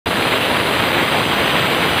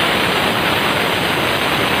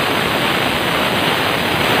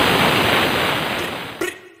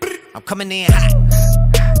I'm coming in hot.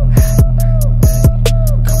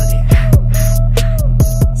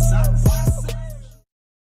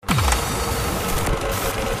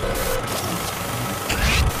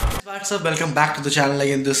 What's up? Welcome back to the channel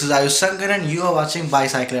again. This is Aayush and you are watching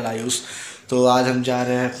Bicycle and Aayush. तो आज हम जा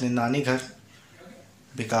रहे हैं अपने नानी घर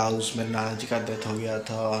बिकॉज मेरे नाना जी का डेथ हो गया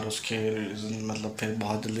था और उसके मतलब फिर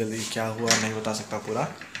बहुत जल्दी क्या हुआ नहीं बता सकता पूरा।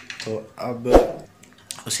 तो अब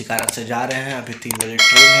उसी कारण से जा रहे हैं। अभी 3 बजे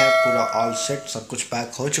ट्रेन है। पूरा ऑल सेट सब कुछ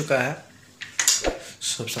पैक हो चुका है।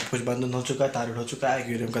 सब कुछ बंद हो चुका है। तारुड हो चुका है।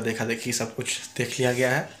 एक्वेरियम का देखा देखी सब कुछ देख लिया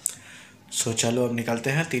गया है। सो चलो अब निकलते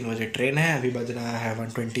हैं। 3 बजे ट्रेन है। अभी बज रहा है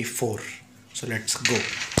 1:24। So let's go.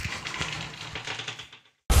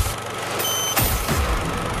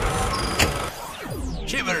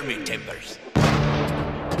 Shiver me timbers.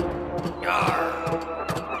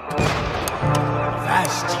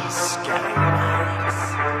 Vast ye scallywags.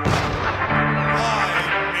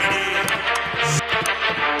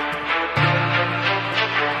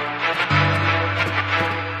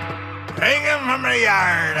 Bring 'em from the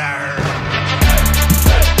yard.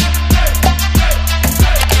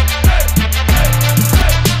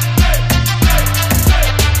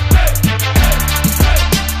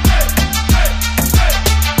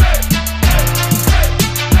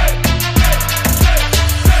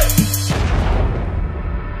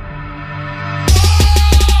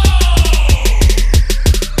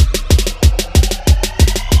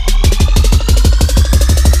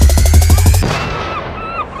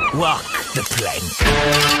 Walk the plank.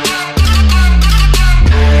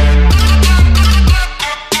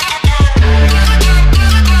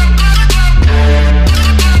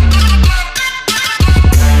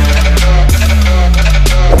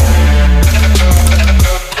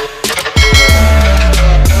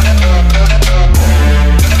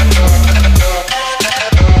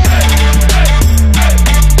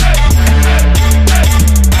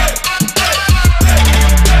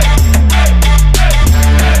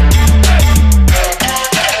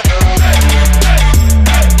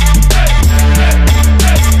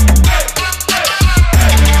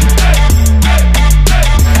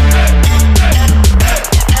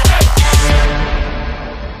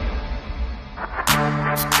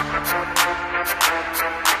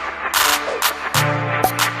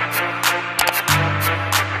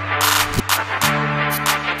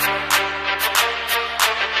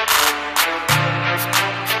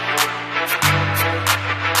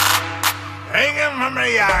 Bring 'em from the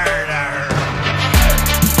yard.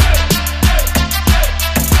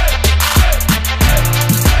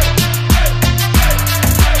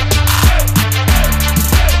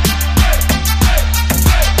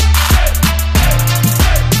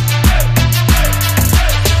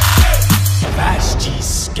 Vast ye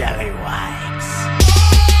scallywags.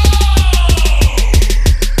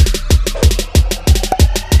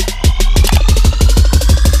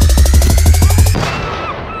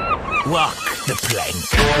 Walk the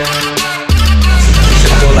plank.